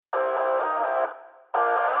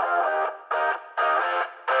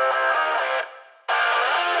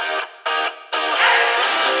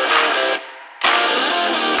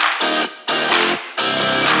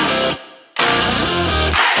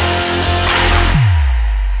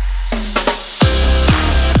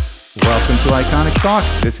Welcome to Iconic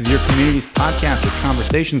Talk. This is your community's podcast with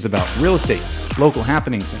conversations about real estate, local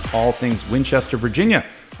happenings, and all things Winchester, Virginia.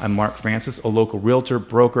 I'm Mark Francis, a local realtor,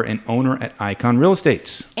 broker, and owner at Icon Real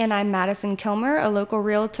Estate. And I'm Madison Kilmer, a local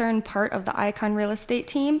realtor and part of the Icon Real Estate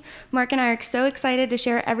team. Mark and I are so excited to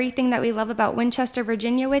share everything that we love about Winchester,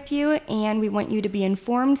 Virginia with you, and we want you to be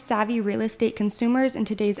informed, savvy real estate consumers in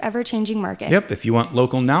today's ever-changing market. Yep, if you want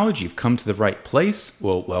local knowledge, you've come to the right place.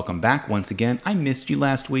 Well, welcome back once again. I missed you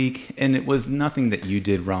last week, and it was nothing that you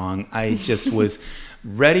did wrong. I just was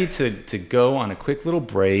ready to go on a quick little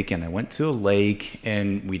break, and I went to a lake,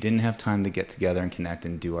 and we didn't have time to get together and connect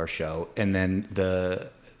and do our show. And then the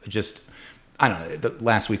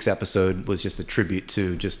last week's episode was just a tribute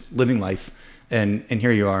to just living life, and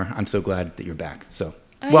here you are. I'm so glad that you're back. So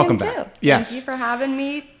welcome back. Too. Yes. Thank you for having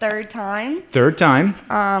me. Third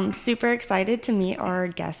time. Super excited to meet our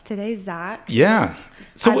guest today, Zach. Yeah.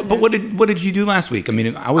 So, but what did you do last week? I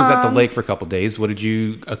mean, I was at the lake for a couple of days. What did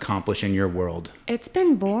you accomplish in your world? It's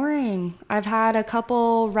been boring. I've had a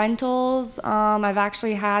couple rentals. I've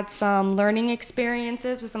actually had some learning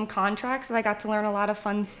experiences with some contracts that I got to learn a lot of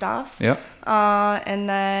fun stuff. Yep. And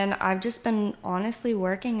then I've just been honestly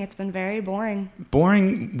working. It's been very boring.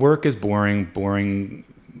 Boring work is boring. Boring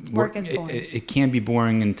work is boring. It can be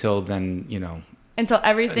boring until then, you know. Until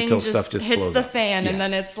everything just hits the fan, and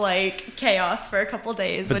then it's like chaos for a couple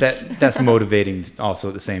days. But that's motivating also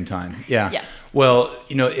at the same time. Yeah. Yes. Well,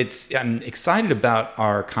 you know, I'm excited about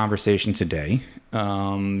our conversation today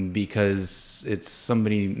because it's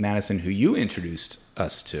somebody, Madison, who you introduced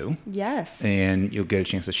us to. Yes. And you'll get a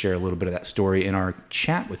chance to share a little bit of that story in our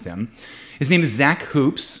chat with him. His name is Zach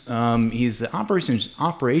Hoops. He's the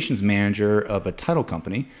operations manager of a title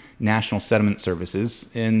company, National Settlement Services,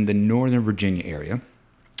 in the Northern Virginia area.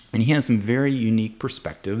 And he has some very unique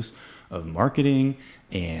perspectives of marketing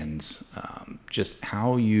and just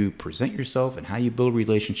how you present yourself and how you build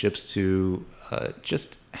relationships to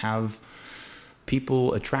just have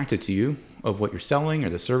people attracted to you of what you're selling or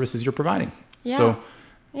the services you're providing. Yeah. So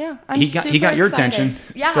yeah, he got your attention.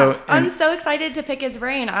 Yeah, I'm so excited to pick his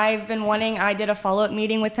brain. I did a follow-up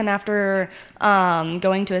meeting with him after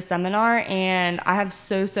going to a seminar, and I have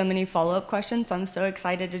so many follow-up questions, so I'm so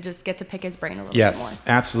excited to just get to pick his brain a little bit more. Yes,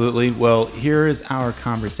 absolutely. Well, here is our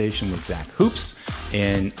conversation with Zach Hoops,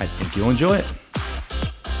 and I think you'll enjoy it.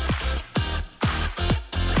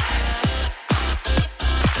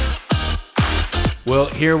 Well,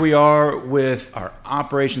 here we are with our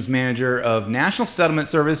operations manager of National Settlement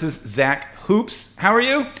Services, Zach Hoops. How are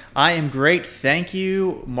you? I am great. Thank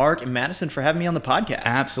you, Mark and Madison, for having me on the podcast.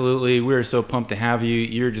 Absolutely. We're so pumped to have you.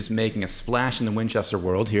 You're just making a splash in the Winchester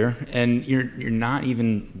world here, and you're not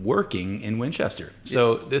even working in Winchester.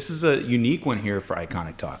 So this is a unique one here for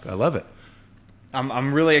Iconic Talk. I love it.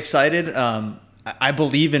 I'm really excited. I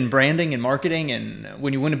believe in branding and marketing, and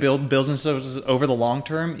when you want to build businesses over the long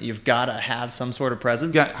term, you've got to have some sort of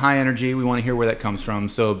presence. You've got high energy. We want to hear where that comes from.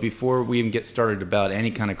 So before we even get started about any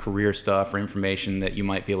kind of career stuff or information that you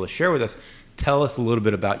might be able to share with us, tell us a little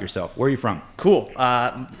bit about yourself. Where are you from? Cool.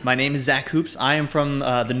 My name is Zach Hoops. I am from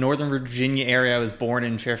the Northern Virginia area. I was born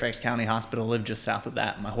in Fairfax County Hospital, lived just south of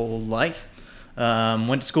that my whole life.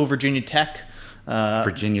 Went to school, Virginia Tech.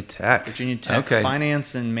 Virginia Tech. Okay.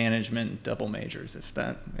 Finance and management double majors, if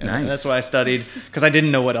that. Nice. That's what I studied because I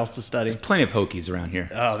didn't know what else to study. There's plenty of Hokies around here.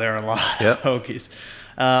 Oh, there are a lot of Hokies.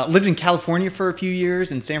 Lived in California for a few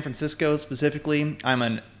years, in San Francisco specifically. I'm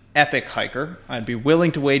an epic hiker. I'd be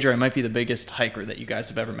willing to wager I might be the biggest hiker that you guys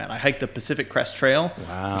have ever met. I hiked the Pacific Crest Trail,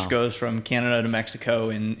 which goes from Canada to Mexico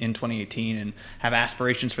in 2018, and have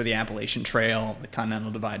aspirations for the Appalachian Trail, the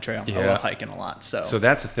Continental Divide Trail. I love hiking a lot. So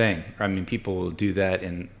that's the thing. I mean, people do that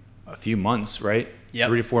in a few months, right? Yep.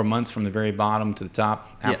 3 to 4 months from the very bottom to the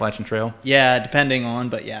top, Appalachian Trail. Yeah, depending on,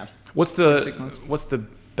 but yeah. What's the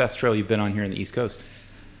best trail you've been on here in the East Coast?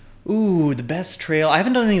 Ooh, the best trail. I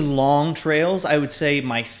haven't done any long trails. I would say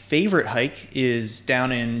my favorite hike is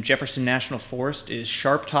down in Jefferson National Forest is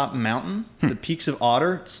Sharp Top Mountain, the Peaks of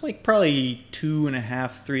Otter. It's like probably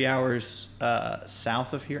 2.5-3 hours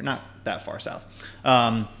south of here. Not that far south.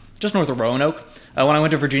 Just north of Roanoke. When I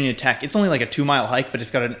went to Virginia Tech, it's only like a 2-mile hike, but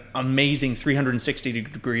it's got an amazing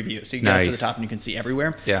 360-degree view. So you get up to the top and you can see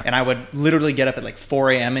everywhere. Yeah. And I would literally get up at like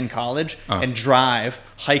 4 a.m. in college and drive,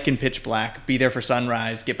 hike in pitch black, be there for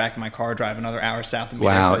sunrise, get back in my car, drive another hour south, and be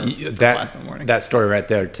there for class in the morning. That story right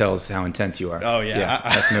there tells how intense you are. Oh, yeah.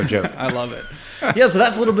 That's no joke. I love it. Yeah, so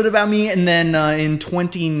that's a little bit about me. And then in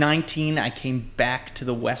 2019, I came back to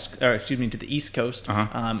the East Coast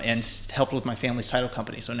and helped with my family's title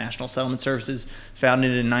company, so National National Settlement Services,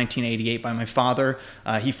 founded in 1988 by my father.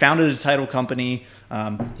 He founded a title company.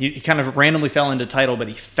 He kind of randomly fell into title, but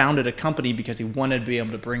he founded a company because he wanted to be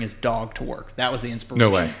able to bring his dog to work. That was the inspiration. No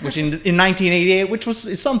way. Which in 1988, which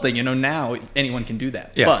is something, now anyone can do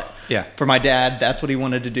that. Yeah. But yeah. for my dad, that's what he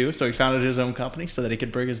wanted to do. So he founded his own company so that he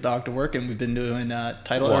could bring his dog to work, and we've been doing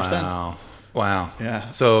title ever since. Wow. Yeah.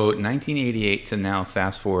 So 1988 to now,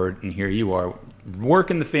 fast forward, and here you are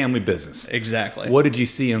working the family business. Exactly. What did you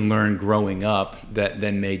see and learn growing up that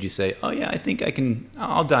then made you say, oh yeah, I think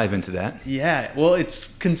I'll dive into that? Yeah. Well,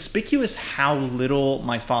 it's conspicuous how little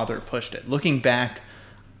my father pushed it. Looking back,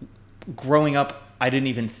 growing up, I didn't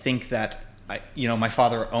even think that my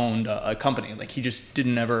father owned a company. Like, he just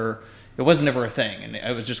it wasn't ever a thing. And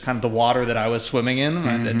it was just kind of the water that I was swimming in.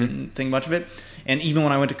 And I didn't think much of it. And even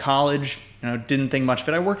when I went to college, didn't think much of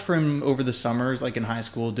it. I worked for him over the summers, like in high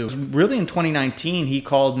school. Really in 2019, he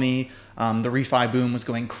called me. The refi boom was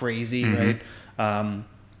going crazy, right?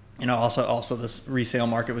 Also this resale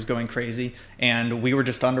market was going crazy, and we were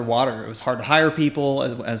just underwater. It was hard to hire people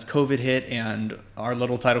as COVID hit, and our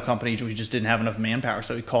little title company, we just didn't have enough manpower.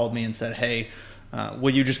 So he called me and said, hey,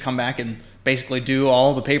 will you just come back and basically do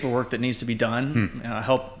all the paperwork that needs to be done,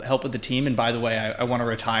 help with the team? And by the way, I want to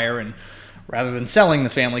retire, and rather than selling the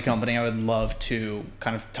family company, I would love to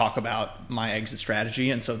kind of talk about my exit strategy.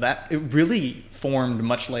 And so that it really formed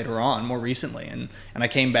much later on, more recently. And I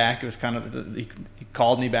came back. It was kind of he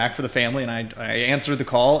called me back for the family, and I answered the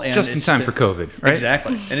call. And just in time for COVID, right?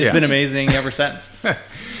 Exactly. And it's been amazing ever since.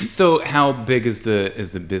 So how big is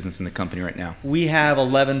the business in the company right now? We have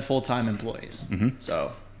 11 full-time employees.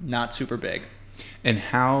 So not super big. And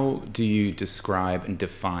how do you describe and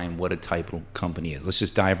define what a title company is? Let's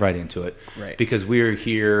just dive right into it. Right. Because we're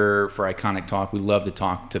here for Iconic Talk. We love to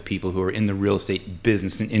talk to people who are in the real estate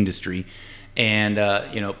business and industry. And,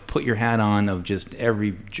 put your hat on of just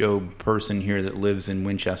every Joe person here that lives in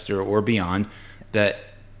Winchester or beyond, that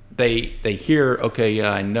they hear, okay,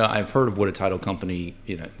 yeah, I know, I've heard of what a title company,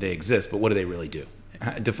 they exist, but what do they really do?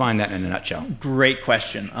 Define that in a nutshell. Great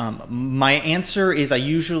question. My answer is I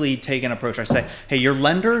usually take an approach. I say, hey, your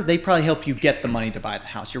lender, they probably help you get the money to buy the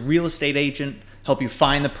house. Your real estate agent help you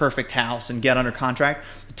find the perfect house and get under contract.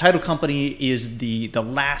 The title company is the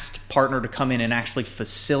last partner to come in and actually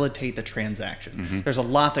facilitate the transaction. There's a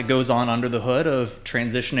lot that goes on under the hood of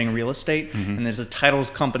transitioning real estate, and there's a title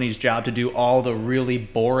company's job to do all the really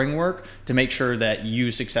boring work to make sure that you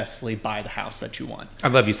successfully buy the house that you want. I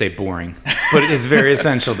love you say boring, but it is very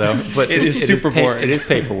essential though. But it is super boring. It is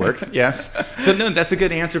paperwork, yes. So no, that's a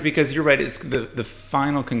good answer, because you're right. It's the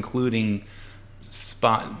final concluding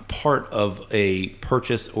part of a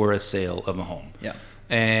purchase or a sale of a home. Yeah.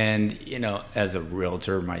 And, as a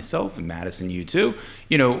realtor myself, and Madison, you too,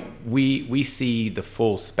 we see the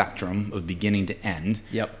full spectrum of beginning to end.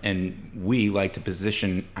 Yep. And we like to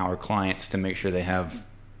position our clients to make sure they have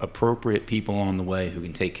appropriate people on the way who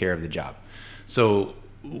can take care of the job. So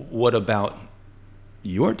what about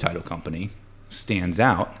your title company stands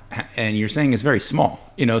out? And you're saying it's very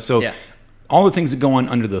small, so yeah. All the things that go on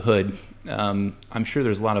under the hood, I'm sure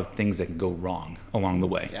there's a lot of things that can go wrong along the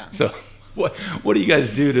way. Yeah. So what do you guys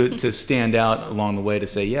do to stand out along the way to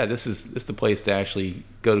say, yeah, this is the place to actually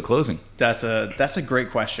go to closing? That's a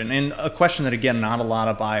great question, and a question that, again, not a lot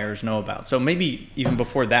of buyers know about. So maybe even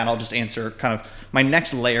before that, I'll just answer kind of my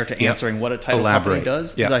next layer to answering what a title company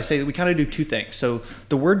does. Is I say that we kind of do two things. So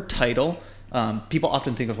the word title, people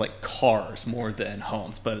often think of like cars more than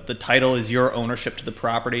homes, but the title is your ownership to the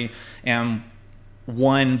property. And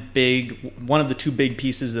one of the two big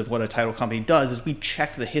pieces of what a title company does is we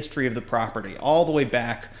check the history of the property all the way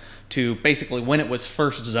back to basically when it was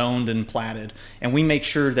first zoned and platted, and we make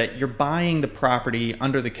sure that you're buying the property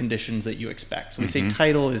under the conditions that you expect. So we say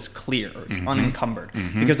title is clear, it's unencumbered,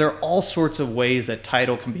 because there are all sorts of ways that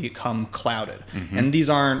title can become clouded. And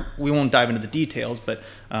we won't dive into the details, but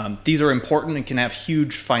these are important and can have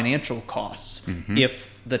huge financial costs if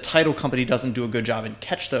the title company doesn't do a good job and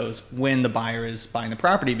catch those when the buyer is buying the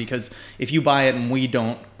property. Because if you buy it and we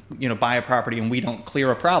don't, buy a property and we don't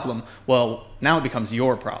clear a problem, well, now it becomes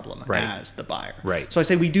your problem as the buyer. Right. So I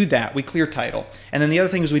say we do that, we clear title. And then the other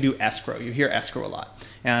thing is we do escrow. You hear escrow a lot.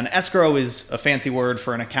 And escrow is a fancy word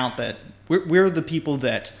for an account that we're the people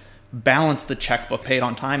that balance the checkbook, pay it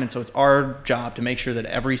on time. And so it's our job to make sure that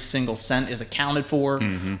every single cent is accounted for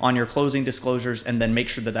on your closing disclosures, and then make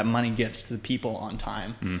sure that money gets to the people on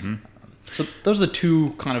time. So those are the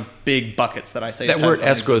two kind of big buckets that I say. That word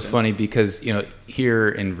escrow is funny because, here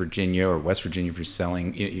in Virginia or West Virginia, if you're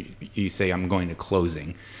selling, you say, I'm going to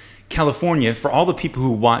closing. California, for all the people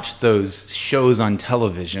who watch those shows on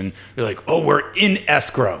television, they're like, oh, we're in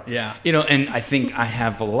escrow. Yeah. And I think I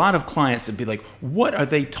have a lot of clients that be like, what are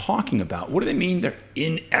they talking about? What do they mean they're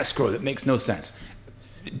in escrow? That makes no sense.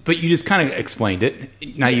 But you just kind of explained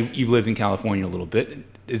it. Now you've lived in California a little bit.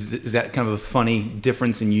 Is that kind of a funny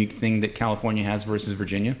difference in thing that California has versus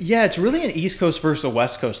Virginia? Yeah, it's really an East Coast versus a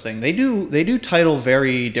West Coast thing. They do title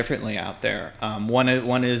very differently out there. One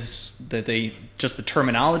is that they just the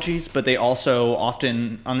terminologies, but they also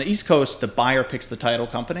often on the East Coast the buyer picks the title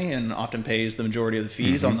company and often pays the majority of the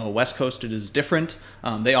fees. On the West Coast it is different.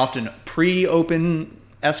 They often pre-open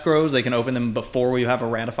escrows. They can open them before we have a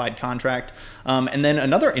ratified contract. And then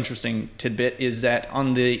another interesting tidbit is that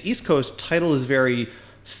on the East Coast, title is very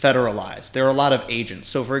federalized. There are a lot of agents.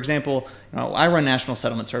 So for example, I run National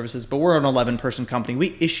Settlement Services, but we're an 11-person company.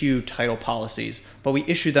 We issue title policies, but we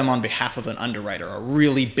issue them on behalf of an underwriter, a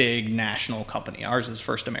really big national company. Ours is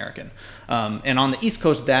First American. And on the East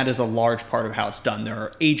Coast, that is a large part of how it's done. There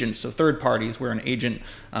are agents, so third parties. We're an agent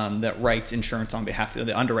that writes insurance on behalf of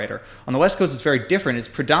the underwriter. On the West Coast, it's very different. It's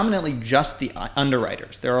predominantly just the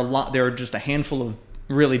underwriters. There are just a handful of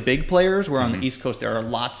really big players, where on the East Coast there are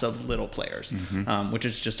lots of little players, which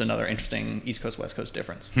is just another interesting East Coast, West Coast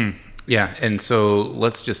difference. Yeah, and so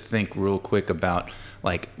let's just think real quick about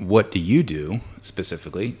like what do you do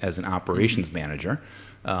specifically as an operations manager,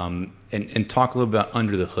 and talk a little about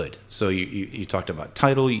under the hood. So you talked about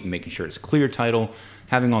title, making sure it's clear title,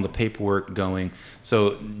 having all the paperwork going.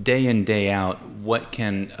 So day in, day out, what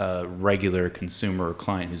can a regular consumer or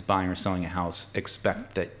client who's buying or selling a house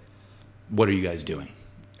expect what are you guys doing?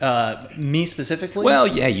 Me specifically? Well,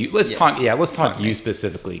 yeah, let's talk you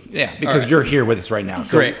specifically. Yeah, because you're here with us right now.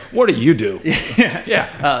 So Great. What do you do?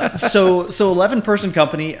 So 11-person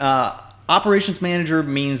company. Operations manager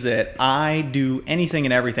means that I do anything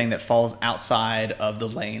and everything that falls outside of the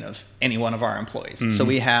lane of any one of our employees. So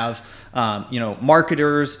we have,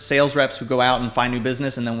 marketers, sales reps who go out and find new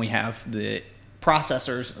business, and then we have the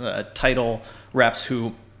processors, title reps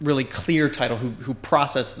who really clear title, who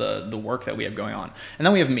process the work that we have going on. And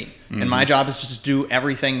then we have me. And my job is just to do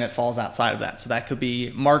everything that falls outside of that. So that could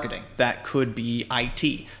be marketing. That could be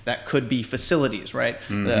IT. That could be facilities, right?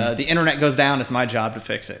 The internet goes down, it's my job to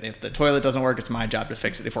fix it. If the toilet doesn't work, it's my job to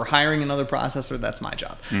fix it. If we're hiring another processor, that's my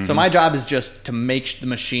job. So my job is just to make the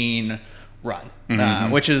machine run,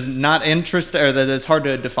 which is not interesting, or that it's hard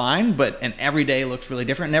to define, and every day looks really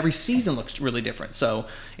different, and every season looks really different. So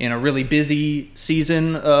in a really busy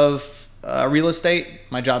season of real estate,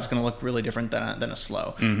 my job's going to look really different than a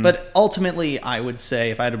slow. But ultimately, I would say,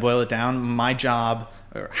 if I had to boil it down, my job,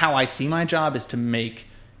 or how I see my job, is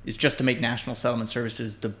just to make National Settlement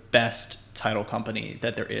Services the best title company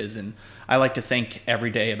that there is. And I like to think every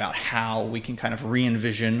day about how we can kind of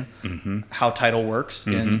re-envision how title works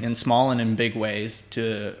in small and in big ways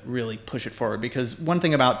to really push it forward. Because one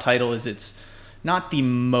thing about title is it's not the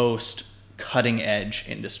most cutting edge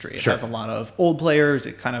industry. It has a lot of old players.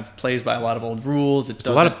 It kind of plays by a lot of old rules. There's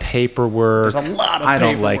a lot of paperwork. There's a lot of I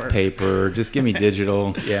don't paperwork. like paper. Just give me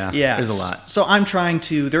digital. Yeah. There's a lot. So I'm trying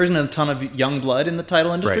to, there isn't a ton of young blood in the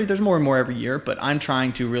title industry. Right. There's more and more every year, but I'm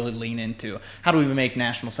trying to really lean into how do we make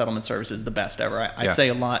National Settlement Services the best ever. I say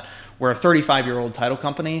a lot, we're a 35-year-old title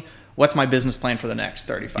company. What's my business plan for the next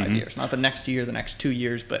 35 years? Not the next year, the next 2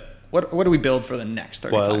 years, but what do we build for the next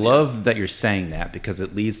 35 years? Well, I love that you're saying that, because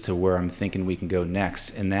it leads to where I'm thinking we can go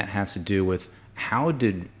next, and that has to do with how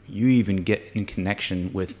did you even get in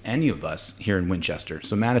connection with any of us here in Winchester?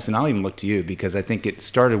 So Madison, I'll even look to you, because I think it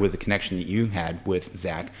started with the connection that you had with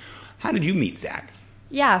Zach. How did you meet Zach?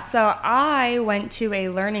 Yeah, so I went to a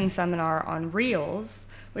learning seminar on Reels,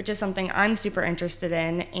 which is something I'm super interested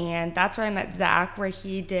in, and that's where I met Zach, where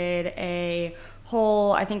he did a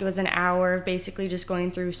whole, I think it was an hour of basically just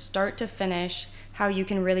going through start to finish how you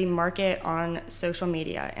can really market on social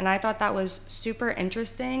media. And I thought that was super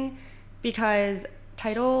interesting, because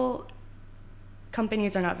title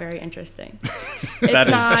companies are not very interesting. That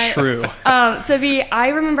is true. I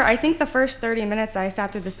remember, I think the first 30 minutes I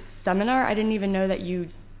sat through this seminar, I didn't even know that you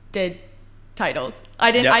did titles.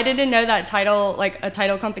 I didn't know that title, like a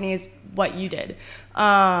title company, is what you did.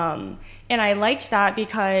 And I liked that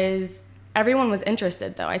because everyone was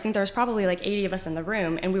interested, though. I think there was probably like 80 of us in the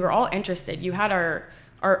room, and we were all interested. You had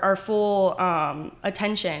our full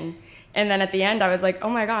attention. And then at the end, I was like, oh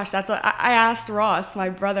my gosh, that's what I asked Ross, my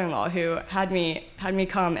brother-in-law, who had me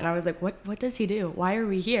come, and I was like, what does he do? Why are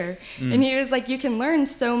we here? And he was like, you can learn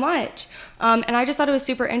so much. And I just thought it was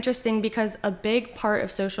super interesting, because a big part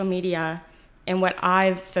of social media and what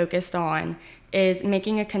I've focused on is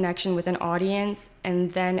making a connection with an audience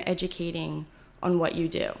and then educating on what you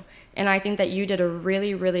do. And I think that you did a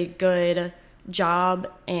really, really good job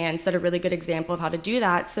and set a really good example of how to do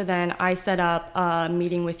that. So then I set up a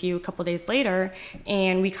meeting with you a couple days later,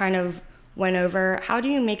 and we kind of went over, how do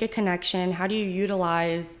you make a connection? How do you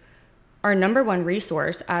utilize our number one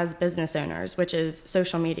resource as business owners, which is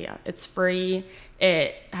social media? It's free,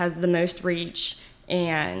 it has the most reach,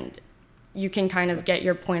 and you can kind of get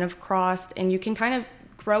your point across, and you can kind of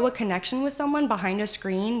grow a connection with someone behind a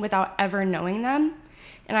screen without ever knowing them.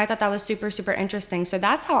 And I thought that was super, super interesting. So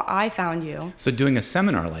that's how I found you. So doing a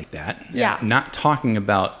seminar like that, Yeah. not talking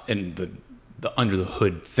about in the under the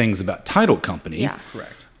hood things about title company, Yeah.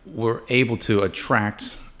 Correct. we're able to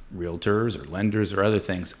attract realtors or lenders or other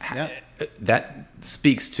things. Yeah. That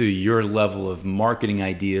speaks to your level of marketing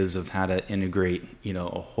ideas of how to integrate, a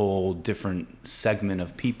whole different segment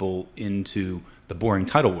of people into the boring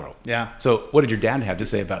title world. Yeah. So what did your dad have to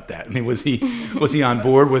say about that? I mean, was he on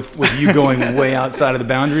board with you going way outside of the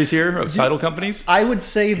boundaries here of title companies? I would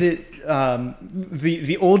say that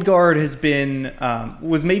the old guard has been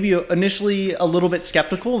was maybe initially a little bit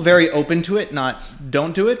skeptical, very open to it, not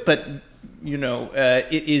don't do it, but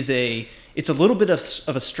it's a little bit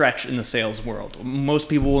of a stretch in the sales world. Most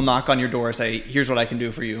people will knock on your door and say, "Here's what I can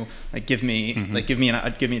do for you. Like, give me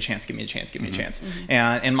a chance.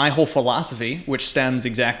 And my whole philosophy, which stems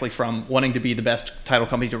exactly from wanting to be the best title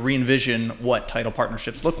company, to re-envision what title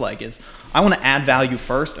partnerships look like, is I want to add value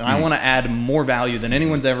first, and I want to add more value than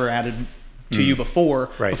anyone's ever added to you before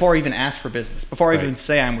I even ask for business, before I even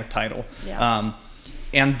say I'm with title. Yeah.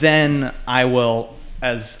 And then I will,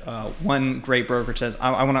 as one great broker says,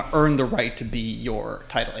 I want to earn the right to be your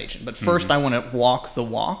title agent. But first I want to walk the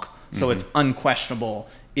walk, so it's unquestionable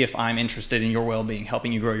if I'm interested in your well-being,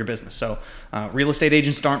 helping you grow your business. So real estate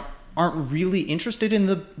agents aren't really interested in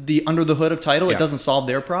the under the hood of title. Yeah. It doesn't solve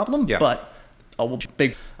their problem, but will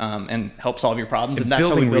big and help solve your problems. And that's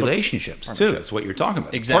building how we build relationships too. That's what you're talking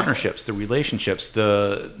about. Exactly. The partnerships, the relationships,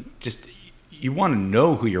 you want to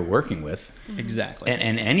know who you're working with. Exactly. And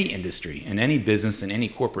in any industry, in any business, in any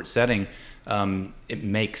corporate setting, it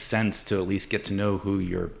makes sense to at least get to know who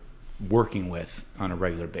you're working with on a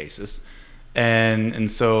regular basis. And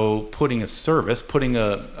so putting a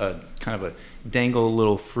kind of a dangle a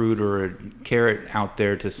little fruit or a carrot out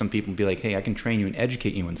there to some people and be like, hey, I can train you and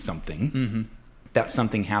educate you in something. That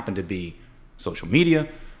something happened to be social media,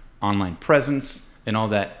 online presence, and all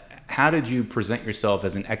that. How did you present yourself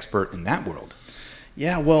as an expert in that world?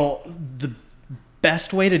 Yeah, well, the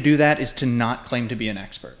best way to do that is to not claim to be an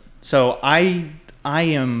expert. So I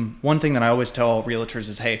am, one thing that I always tell realtors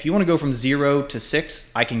is, hey, if you want to go from 0 to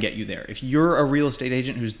 6, I can get you there. If you're a real estate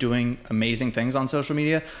agent who's doing amazing things on social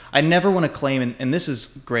media, I never want to claim, and this is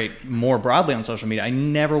great more broadly on social media, I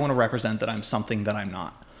never want to represent that I'm something that I'm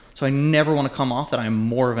not. So I never want to come off that I'm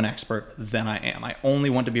more of an expert than I am. I only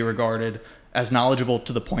want to be regarded as knowledgeable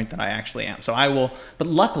to the point that I actually am. So I will, but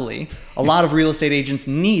luckily, a lot of real estate agents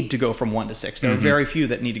need to go from 1 to 6. There are very few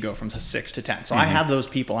that need to go from 6 to 10. So I have those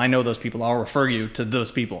people. I know those people. I'll refer you to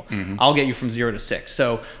those people. I'll get you from 0 to 6.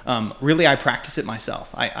 So really, I practice it myself.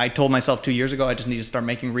 I told myself 2 years ago, I just need to start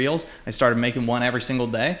making reels. I started making one every single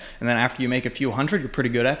day. And then after you make a few hundred, you're pretty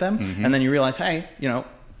good at them. And then you realize, hey,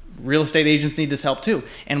 real estate agents need this help too.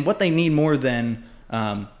 And what they need more than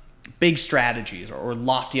big strategies or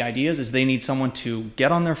lofty ideas is they need someone to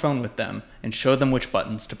get on their phone with them and show them which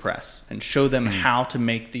buttons to press and show them how to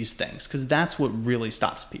make these things, because that's what really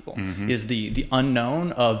stops people is the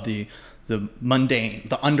unknown of the mundane,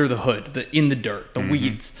 the under the hood, the in the dirt, the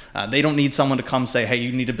weeds. They don't need someone to come say, hey,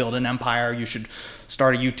 you need to build an empire, you should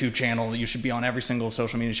start a YouTube channel, you should be on every single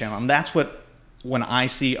social media channel. And that's what, when I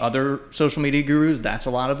see other social media gurus, that's a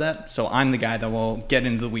lot of that. So I'm the guy that will get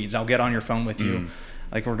into the weeds. I'll get on your phone with you,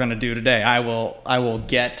 like we're going to do today. I will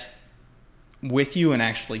get with you and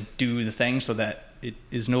actually do the thing so that it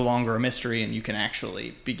is no longer a mystery and you can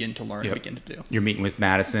actually begin to learn and begin to do. You're meeting with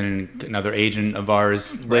Madison and another agent of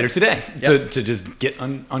ours later today to just get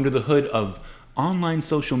under the hood of online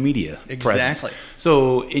social media presence. Exactly.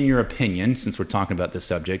 So in your opinion, since we're talking about this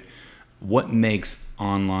subject, what makes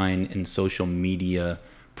online and social media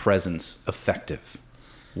presence effective?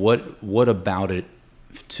 What about it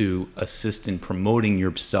to assist in promoting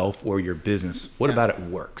yourself or your business? What about it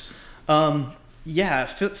works?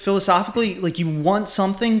 Philosophically, like, you want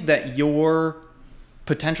something that your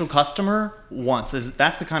potential customer wants.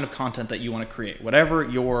 That's the kind of content that you want to create. Whatever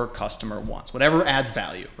your customer wants, whatever adds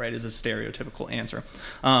value, right, is a stereotypical answer.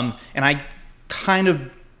 And I kind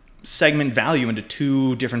of segment value into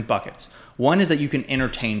 2 different buckets. One is that you can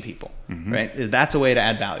entertain people, right? That's a way to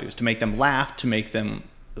add value, is to make them laugh, to make them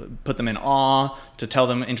put them in awe, to tell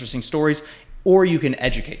them interesting stories. or you can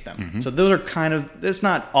educate them. So those are kind of, it's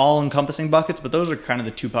not all encompassing buckets, but those are kind of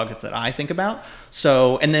the two buckets that I think about.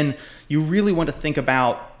 So, and then you really want to think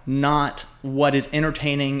about not what is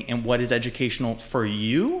entertaining and what is educational for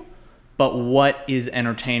you, but what is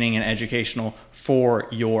entertaining and educational for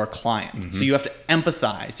your client. So you have to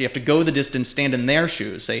empathize. You have to go the distance, stand in their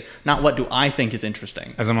shoes, say, not what do I think is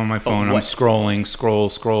interesting. As I'm on my phone, I'm scrolling,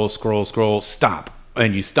 scroll, stop.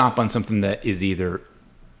 And you stop on something that is either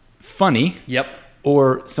funny,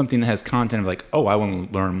 or something that has content of like, oh, I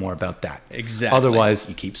want to learn more about that. Exactly. Otherwise,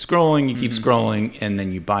 you keep scrolling, and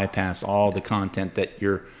then you bypass all the content that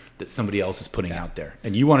somebody else is putting out there.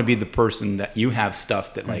 And you want to be the person that you have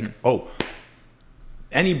stuff that like, oh,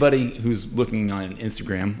 anybody who's looking on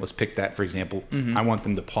Instagram, let's pick that for example, I want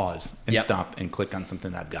them to pause and stop and click on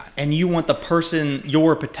something that I've got. And you want the person,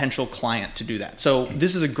 your potential client, to do that. So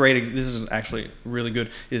this is actually really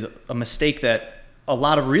good, is a mistake that a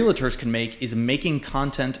lot of realtors can make is making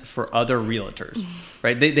content for other realtors,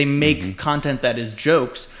 right? They make content that is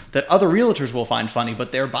jokes that other realtors will find funny,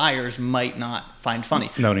 but their buyers might not find funny.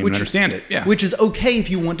 Don't even understand it. Yeah. Which is okay if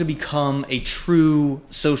you want to become a true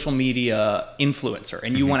social media influencer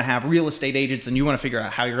and you want to have real estate agents and you want to figure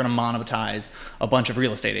out how you're going to monetize a bunch of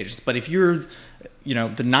real estate agents. But if you're the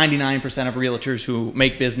 99% of realtors who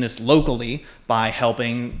make business locally by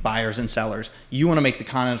helping buyers and sellers, you want to make the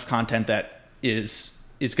kind of content that is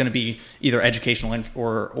going to be either educational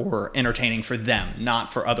or entertaining for them,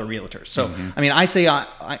 not for other realtors. So, I mean, I say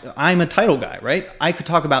I'm a title guy, right? I could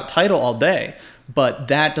talk about title all day, but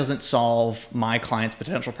that doesn't solve my client's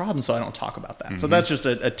potential problem, so I don't talk about that. So that's just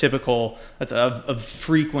a typical, that's a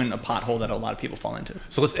frequent pothole that a lot of people fall into.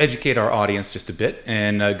 So let's educate our audience just a bit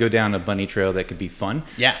and go down a bunny trail that could be fun.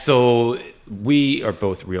 Yeah. So we are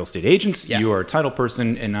both real estate agents. Yeah. You are a title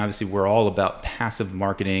person, and obviously we're all about passive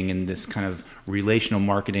marketing and this kind of relational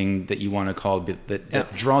marketing that you want to call it,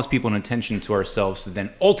 that draws people and attention to ourselves. So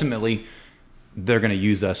then ultimately they're going to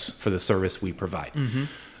use us for the service we provide.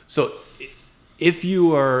 So if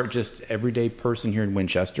you are just everyday person here in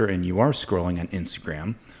Winchester and you are scrolling on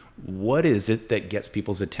Instagram, what is it that gets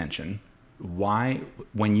people's attention? Why,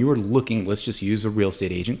 when you are looking, let's just use a real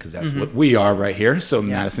estate agent because that's what we are right here. So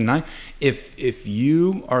Madison and I, if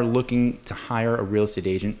you are looking to hire a real estate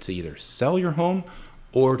agent to either sell your home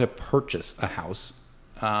or to purchase a house,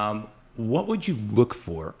 what would you look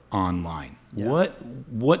for online? Yeah.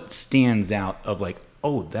 What stands out of like,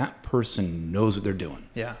 oh, that person knows what they're doing?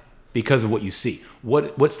 Yeah. Because of what you see.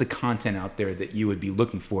 What's the content out there that you would be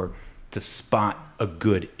looking for to spot a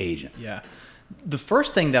good agent? Yeah. The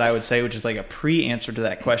first thing that I would say, which is like a pre-answer to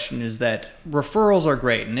that question, is that referrals are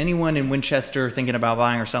great. And anyone in Winchester thinking about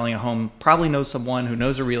buying or selling a home probably knows someone who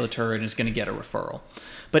knows a realtor and is going to get a referral.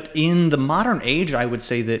 But in the modern age, I would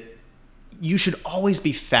say that you should always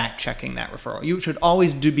be fact-checking that referral. You should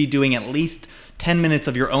always be doing at least 10 minutes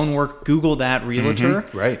of your own work, Google that realtor,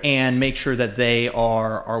 right, and make sure that they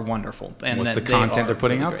are wonderful. And what's that the content they're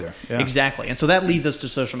putting really out great. there? Yeah. Exactly. And so that leads us to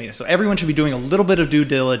social media. So everyone should be doing a little bit of due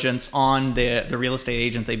diligence on the real estate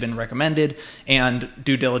agent they've been recommended, and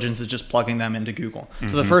due diligence is just plugging them into Google.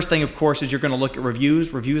 So the first thing, of course, is you're going to look at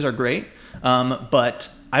reviews. Reviews are great, but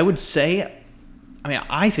I would say,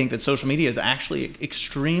 I think that social media is actually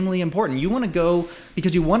extremely important. You want to go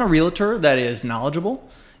because you want a realtor that is knowledgeable,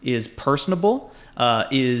 is personable,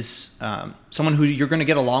 is someone who you're going to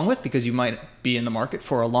get along with because you might be in the market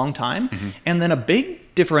for a long time. And then a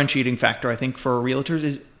big differentiating factor, I think, for realtors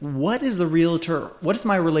is what is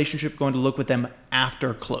my relationship going to look with them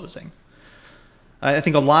after closing? I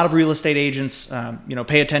think a lot of real estate agents,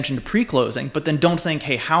 pay attention to pre-closing, but then don't think,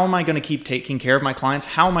 hey, how am I going to keep taking care of my clients?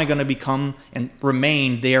 How am I going to become and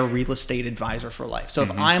remain their real estate advisor for life? So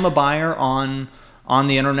if I'm a buyer on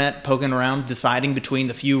the internet, poking around, deciding between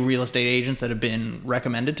the few real estate agents that have been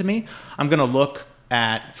recommended to me, I'm going to look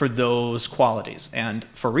for those qualities. And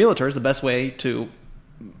for realtors, the best way to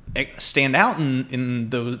stand out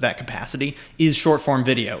in that capacity is short form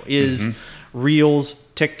video, is Reels,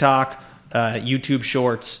 TikTok, YouTube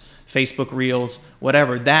Shorts, Facebook Reels,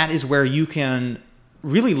 whatever. That is where you can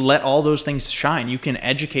really let all those things shine. You can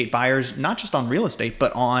educate buyers, not just on real estate,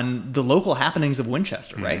 but on the local happenings of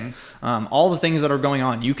Winchester, right? All the things that are going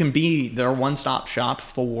on. You can be their one-stop shop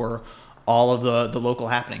for all of the local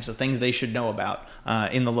happenings, the things they should know about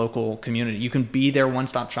in the local community. You can be their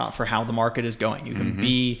one-stop shop for how the market is going. You can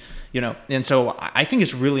be, and so I think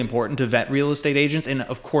it's really important to vet real estate agents. And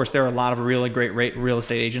of course, there are a lot of really great real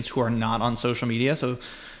estate agents who are not on social media. So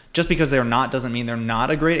just because they're not doesn't mean they're not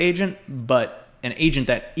a great agent, but an agent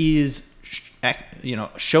that is,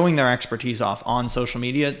 showing their expertise off on social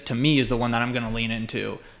media, to me, is the one that I'm going to lean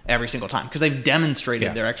into every single time because they've demonstrated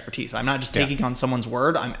Yeah. their expertise. I'm not just Yeah. taking on someone's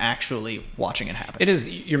word. I'm actually watching it happen. It is,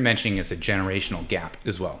 you're mentioning it's a generational gap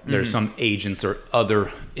as well. There are some agents or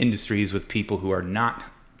other industries with people who are not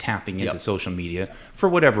tapping into Yep. social media for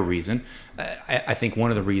whatever reason. I think one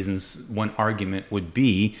of the reasons, one argument would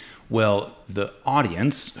be, well, the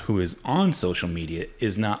audience who is on social media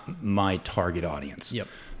is not my target audience. Yep.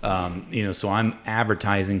 So I'm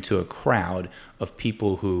advertising to a crowd of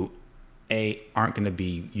people who A, aren't going to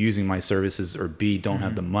be using my services, or B, don't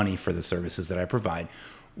have the money for the services that I provide.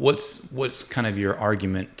 What's kind of your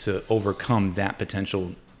argument to overcome that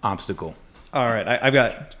potential obstacle? All right, I've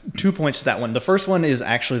got 2 points to that one. The first one is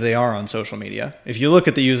actually they are on social media. If you look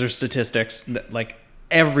at the user statistics, like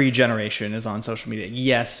every generation is on social media.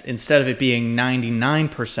 Yes, instead of it being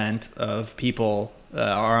 99% of people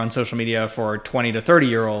are on social media for 20 to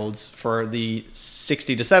 30-year-olds, for the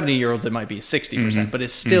 60 to 70-year-olds, it might be 60%, but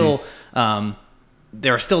it's still,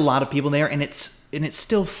 there are still a lot of people there, and it's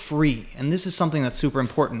still free. And this is something that's super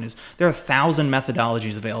important, is there are 1,000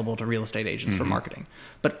 methodologies available to real estate agents for marketing,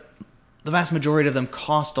 but the vast majority of them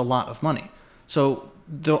cost a lot of money. So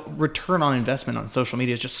the return on investment on social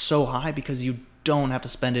media is just so high because you don't have to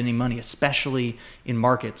spend any money, especially in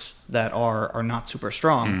markets that are not super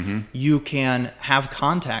strong. You can have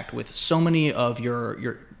contact with so many of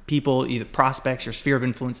your people, either prospects, your sphere of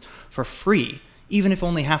influence, for free. Even if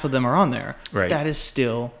only half of them are on there, Right. that is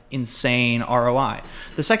still insane ROI.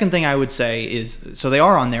 The second thing I would say is, so they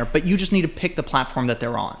are on there, but you just need to pick the platform that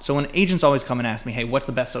they're on. So when agents always come and ask me, hey, what's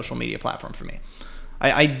the best social media platform for me?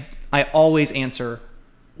 I always answer,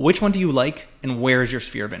 which one do you like and where is your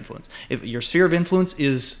sphere of influence? If your sphere of influence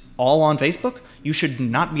is all on Facebook, you should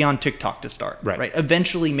not be on TikTok to start. Right.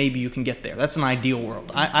 Eventually, maybe you can get there. That's an ideal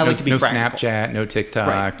world. I like to be no practical. Snapchat, no TikTok.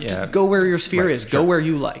 Right. Yeah. Go where your sphere Right, is. sure. Go where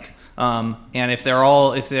you like. And if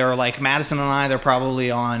they're like Madison and I, they're probably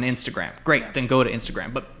on Instagram. Great, then go to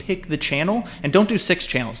Instagram. But pick the channel and don't do 6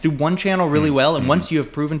 channels. Do one channel really well, and once you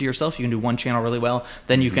have proven to yourself you can do one channel really well,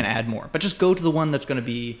 then you can add more. But just go to the one that's going to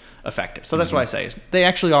be effective. So that's what I say, is they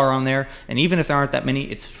actually are on there, and even if there aren't that many,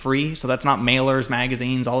 it's free. So that's not mailers,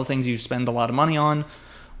 magazines, all the things you spend a lot of money on.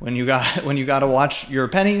 When you got to watch your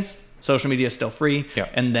pennies, social media is still free. Yeah.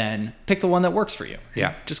 And then pick the one that works for you.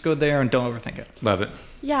 Yeah. Just go there and don't overthink it. Love it.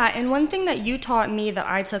 Yeah, and one thing that you taught me that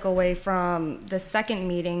I took away from the second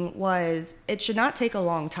meeting was it should not take a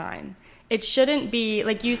long time. It shouldn't be,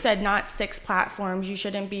 like you said, not 6 platforms. You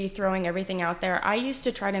shouldn't be throwing everything out there. I used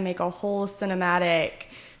to try to make a whole cinematic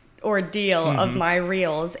ordeal of my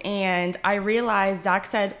reels, and I realized Zach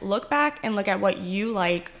said, look back and look at what you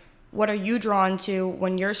like. What are you drawn to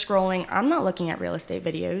when you're scrolling? I'm not looking at real estate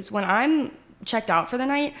videos. When I'm checked out for the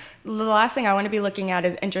night, the last thing I want to be looking at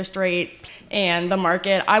is interest rates and the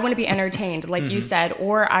market. I want to be entertained, like you said,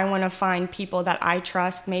 or I want to find people that I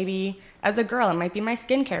trust. Maybe as a girl, it might be my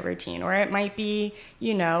skincare routine, or it might be,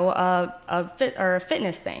 a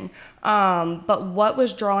fitness thing. But what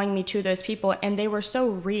was drawing me to those people, and they were so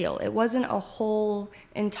real. It wasn't a whole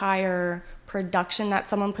entire production that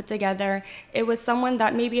someone put together. It was someone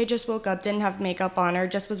that maybe I just woke up, didn't have makeup on, or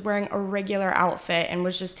just was wearing a regular outfit and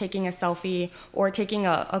was just taking a selfie or taking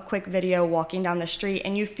a quick video walking down the street,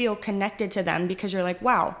 and you feel connected to them because you're like,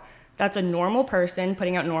 wow, that's a normal person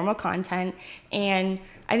putting out normal content. And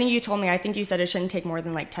I think you said it shouldn't take more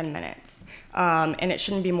than like 10 minutes. And it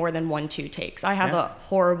shouldn't be more than 1-2 takes. I have a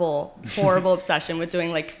horrible obsession with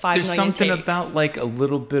doing like 5 There's million something takes. about like a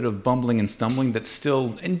little bit of bumbling and stumbling that's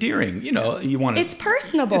still endearing. You want It's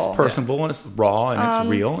personable. It's personable and it's raw and it's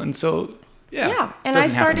real, and so yeah. And it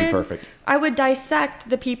doesn't I have to be started. perfect. I would dissect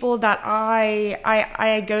the people that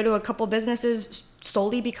I go to a couple businesses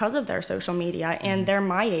solely because of their social media, and they're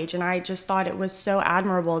my age, and I just thought it was so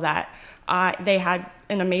admirable that they had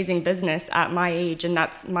an amazing business at my age, and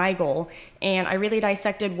that's my goal. And I really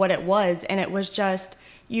dissected what it was, and it was just,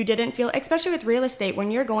 you didn't feel, especially with real estate,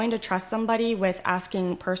 when you're going to trust somebody with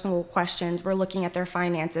asking personal questions, we're looking at their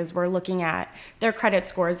finances, we're looking at their credit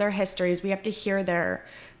scores, their histories, we have to hear their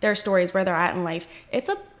stories, where they're at in life. It's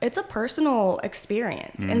a personal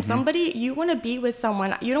experience. And somebody, you want to be with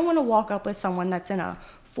someone, you don't want to walk up with someone that's in a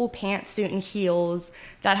full pantsuit and heels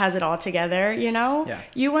that has it all together, Yeah.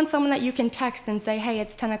 You want someone that you can text and say, hey,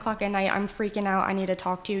 it's 10 o'clock at night, I'm freaking out, I need to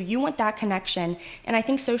talk to you. You want that connection. And I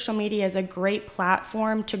think social media is a great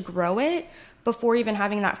platform to grow it before even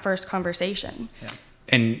having that first conversation. Yeah.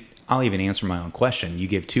 And I'll even answer my own question. You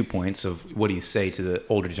gave 2 points of what do you say to the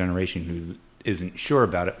older generation who isn't sure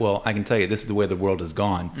about it. Well, I can tell you this is the way the world has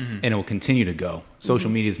gone, and it will continue to go. Social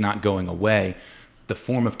media is not going away. the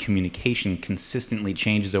form of communication consistently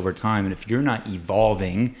changes over time, and if you're not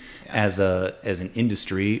evolving as an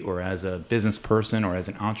industry or as a business person or as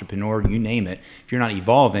an entrepreneur, you name it, if you're not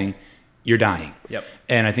evolving, you're dying. Yep.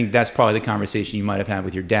 And I think that's probably the conversation you might have had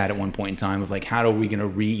with your dad at one point in time of like, how are we going to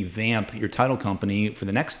revamp your title company for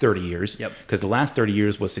the next 30 years? Yep. Because the last 30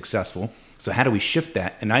 years was successful. So how do we shift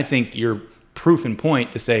that? And I think you're proof in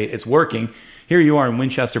point to say it's working. Here you are in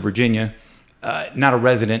Winchester, Virginia, not a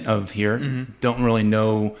resident of here, don't really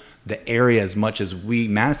know the area as much as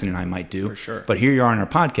Madison and I might do. For sure. But here you are on our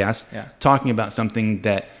podcast talking about something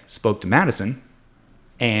that spoke to Madison,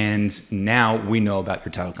 and now we know about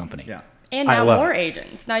your title company. Yeah. And I now love more it.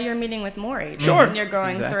 agents. Now you're meeting with more agents. Sure. And you're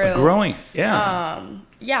going Exactly. through. Growing it, yeah.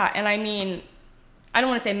 Yeah, and I mean, I don't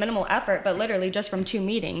want to say minimal effort, but literally just from 2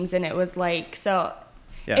 meetings, and it was like, so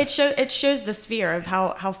Yeah. it shows the sphere of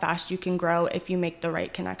how fast you can grow if you make the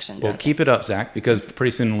right connections. Well, keep it up, Zach, because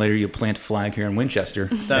pretty soon later you'll plant a flag here in Winchester.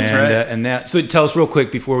 That's right. And that. So tell us real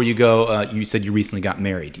quick before you go. You said you recently got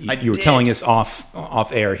married. You were did. telling us off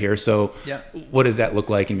air here. So Yeah. what does that look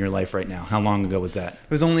like in your life right now? How long ago was that?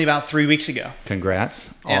 It was only about 3 weeks ago.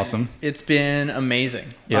 Congrats! And Awesome. It's been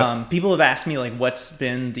amazing. Yep. People have asked me like what's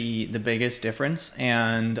been the biggest difference,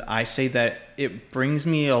 and I say that it brings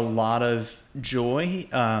me a lot of joy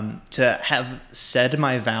to have said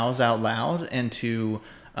my vows out loud, and to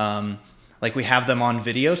like we have them on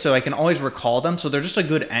video so I can always recall them, so they're just a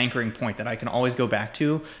good anchoring point that I can always go back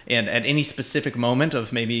to, and at any specific moment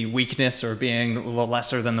of maybe weakness or being a little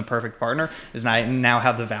lesser than the perfect partner is I now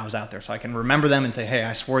have the vows out there so I can remember them and say, hey,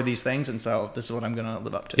 I swore these things, and so this is what I'm going to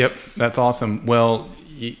live up to. Yep, that's awesome. Well,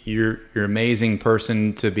 you're an amazing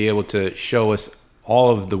person to be able to show us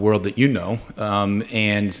all of the world that you know,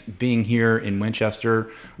 and being here in Winchester,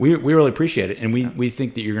 we really appreciate it, and we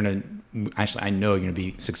think that you're going to, actually I know you're going to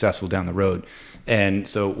be successful down the road, and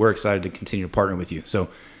so we're excited to continue to partner with you. So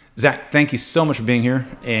Zach, thank you so much for being here,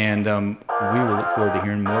 and we will look forward to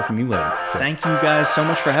hearing more from you later. So, Thank you guys so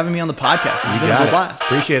much for having me on the podcast. This has you been got a it. blast.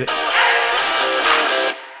 Appreciate it.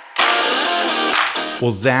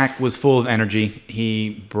 Well, Zach was full of energy.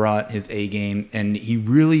 He brought his A game, and he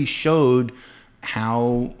really showed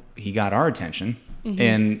how he got our attention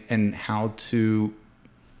and how to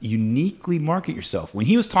uniquely market yourself. When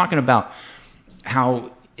he was talking about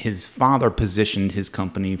how his father positioned his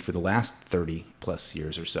company for the last 30 plus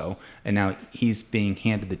years or so, and now he's being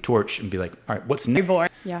handed the torch and be like, all right, what's next? boring.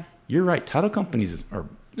 Yeah. You're right. Title companies are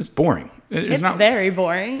it's boring. It's very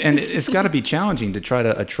boring. And it's got to be challenging to try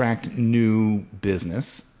to attract new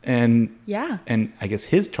business. And Yeah. and I guess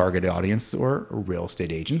his target audience are real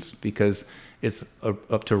estate agents, because it's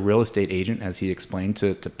up to a real estate agent, as he explained,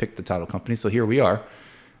 to pick the title company. So here we are,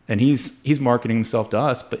 and he's marketing himself to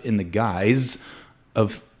us, but in the guise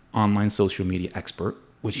of online social media expert,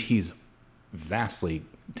 which he's vastly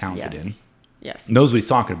talented Yes. in. Yes. Knows what he's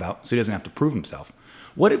talking about, so he doesn't have to prove himself.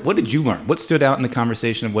 What did you learn? What stood out in the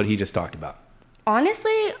conversation of what he just talked about?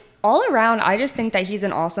 Honestly, all around, I just think that he's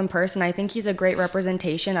an awesome person. I think he's a great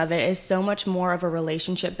representation of it. It's so much more of a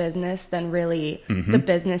relationship business than really the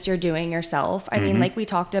business you're doing yourself. I mean, like we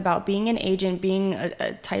talked about, being an agent, being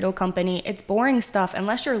a title company, it's boring stuff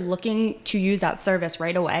unless you're looking to use that service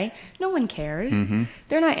right away. No one cares.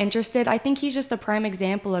 They're not interested. I think he's just a prime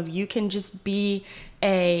example of you can just be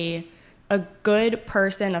a good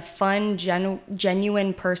person, a fun,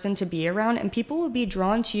 genuine person to be around, and people will be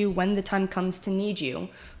drawn to you when the time comes to need you,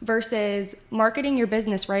 versus marketing your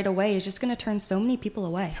business right away is just going to turn so many people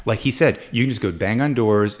away. Like he said, you can just go bang on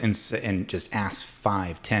doors and just ask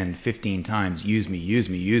 5, 10, 15 times, use me, use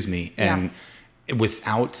me, use me. And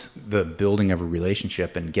without the building of a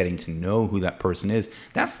relationship and getting to know who that person is,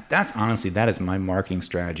 that's honestly, that is my marketing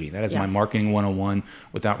strategy. That is my marketing 101,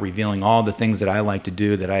 without revealing all the things that I like to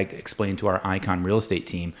do that I explain to our Icon real estate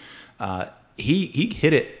team. He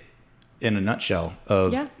hit it in a nutshell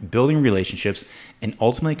of building relationships. And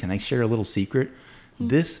ultimately, can I share a little secret?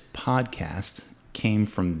 This podcast came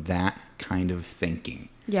from that kind of thinking.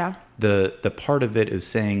 Yeah. The part of it is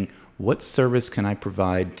saying, what service can I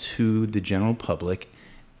provide to the general public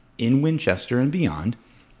in Winchester and beyond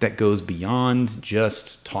that goes beyond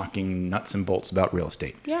just talking nuts and bolts about real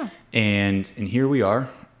estate? Yeah. And here we are,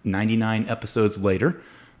 99 episodes later,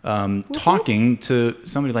 talking to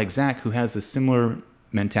somebody like Zach, who has a similar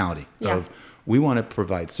mentality of, we want to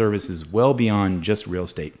provide services well beyond just real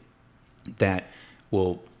estate that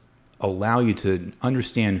will allow you to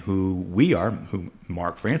understand who we are, who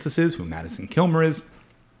Mark Francis is, who Madison Kilmer is,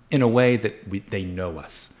 in a way that they know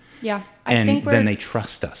us. Yeah. And then they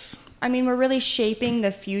trust us. I mean, we're really shaping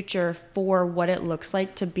the future for what it looks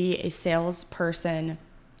like to be a salesperson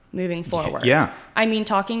moving forward. Yeah. I mean,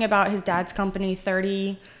 talking about his dad's company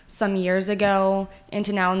 30 some years ago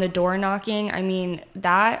into now in the door knocking, I mean,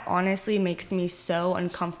 that honestly makes me so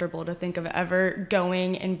uncomfortable to think of ever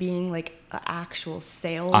going and being like an actual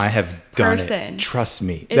sales I have done person. it. Trust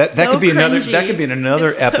me. It's That so could be another cringy. that could be in another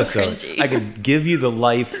It's so episode. cringy. I could give you the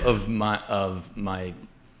life of my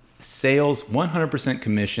sales 100%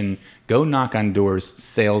 commission, go knock on doors,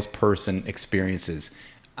 salesperson experiences.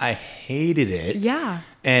 I hated it. Yeah.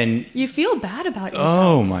 And You feel bad about yourself.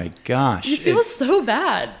 oh my gosh. You feel so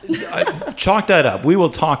bad. Chalk that up. We will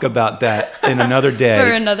talk about that in another day.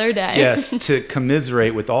 For another day. Yes, to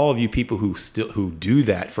commiserate with all of you people who do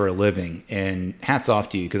that for a living. And hats off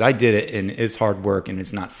to you, because I did it and it's hard work and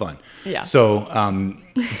it's not fun. Yeah. So,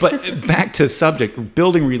 but back to subject,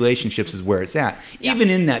 building relationships is where it's at. Yeah. Even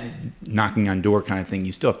in that knocking on door kind of thing,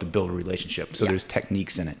 you still have to build a relationship. So Yeah. there's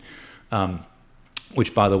techniques in it.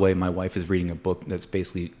 Which, by the way, my wife is reading a book that's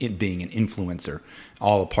basically it being an influencer,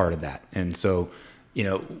 all a part of that. And so,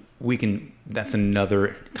 that's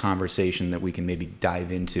another conversation that we can maybe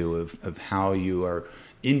dive into of how you are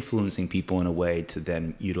influencing people in a way to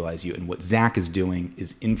then utilize you. And what Zach is doing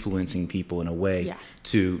is influencing people in a way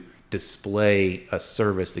to display a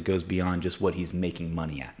service that goes beyond just what he's making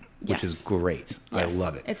money at, which is great. Yes. I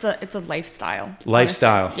love it. It's a lifestyle.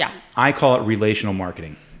 Lifestyle. Honestly. Yeah. I call it relational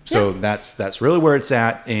marketing. So that's really where it's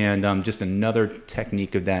at, and just another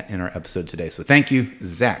technique of that in our episode today. So thank you,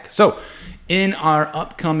 Zach. So in our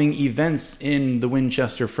upcoming events in the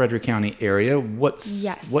Winchester, Frederick County area, what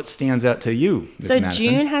stands out to you, Ms. So Madison?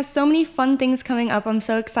 June has so many fun things coming up. I'm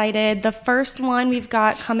so excited. The first one we've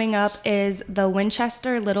got coming up is the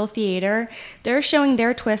Winchester Little Theater. They're showing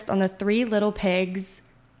their twist on the Three Little Pigs, ...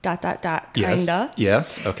 kinda.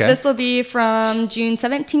 Yes. Okay. This will be from June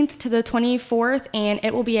 17th to the 24th, and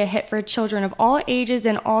it will be a hit for children of all ages.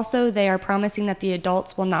 And also, they are promising that the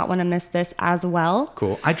adults will not want to miss this as well.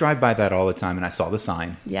 Cool. I drive by that all the time, and I saw the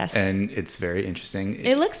sign. Yes. And it's very interesting.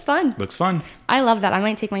 It looks fun. Looks fun. I love that. I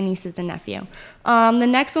might take my nieces and nephew. The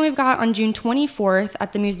next one we've got on June 24th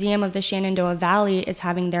at the Museum of the Shenandoah Valley is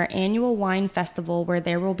having their annual wine festival, where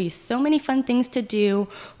there will be so many fun things to do.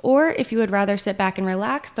 Or if you would rather sit back and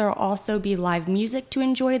relax, there will also be live music to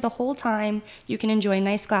enjoy the whole time. You can enjoy a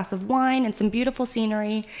nice glass of wine and some beautiful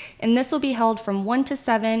scenery. And this will be held from 1 to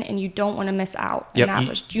 7, and you don't want to miss out. And that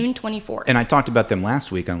was June 24th. And I talked about them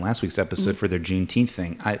last week on last week's episode for their Juneteenth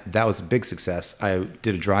thing. That was a big success. I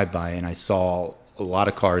did a drive-by and I saw a lot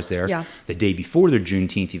of cars there. Yeah. The day before their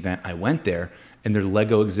Juneteenth event, I went there, and their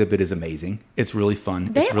Lego exhibit is amazing. It's really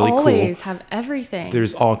fun. They it's really always cool. have everything.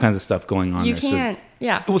 There's all kinds of stuff going on You there. can't,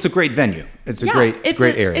 It was a great venue. It's a great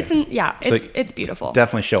area. It's beautiful.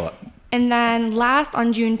 Definitely show up. And then last,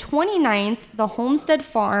 on June 29th, the Homestead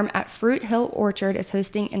Farm at Fruit Hill Orchard is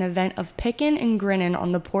hosting an event of pickin' and grinnin'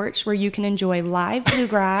 on the porch, where you can enjoy live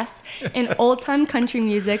bluegrass and old-time country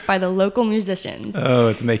music by the local musicians. Oh,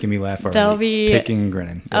 it's making me laugh already. They'll be picking and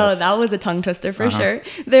grinning. Oh, Yes. that was a tongue twister for sure.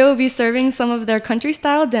 They will be serving some of their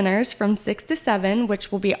country-style dinners from 6 to 7,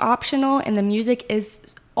 which will be optional, and the music is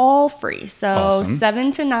all free. So Awesome.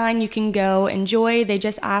 7 to 9, you can go enjoy. They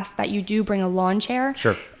just ask that you do bring a lawn chair.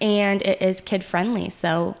 Sure. And it is kid-friendly,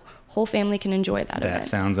 so whole family can enjoy that That event.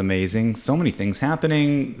 sounds amazing. So many things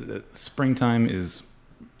happening. The springtime is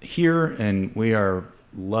here, and we are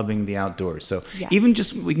loving the outdoors. So Yes. even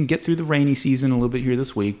just we can get through the rainy season a little bit here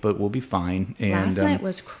this week, but we'll be fine. And Last night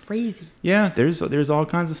was crazy. yeah, there's all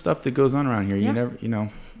kinds of stuff that goes on around here. Yeah. You never,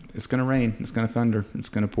 it's gonna rain, it's gonna thunder, it's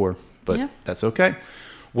gonna pour, but Yeah. that's okay.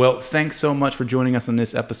 Well, thanks so much for joining us on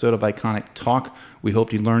this episode of Iconic Talk. We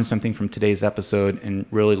hope you learned something from today's episode, and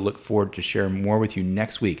really look forward to sharing more with you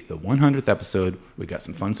next week, the 100th episode. We got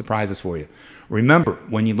some fun surprises for you. Remember,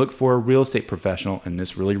 when you look for a real estate professional, and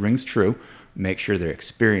this really rings true, make sure they're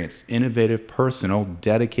experienced, innovative, personal,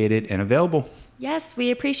 dedicated, and available. Yes, we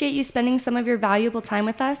appreciate you spending some of your valuable time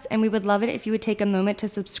with us, and we would love it if you would take a moment to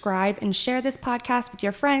subscribe and share this podcast with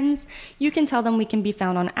your friends. You can tell them we can be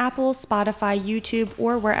found on Apple, Spotify, YouTube,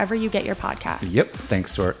 or wherever you get your podcasts. Yep.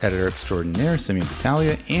 Thanks to our editor extraordinaire, Simeon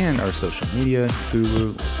Battaglia, and our social media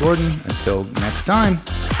guru, Gordon. Until next time,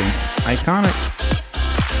 think iconic.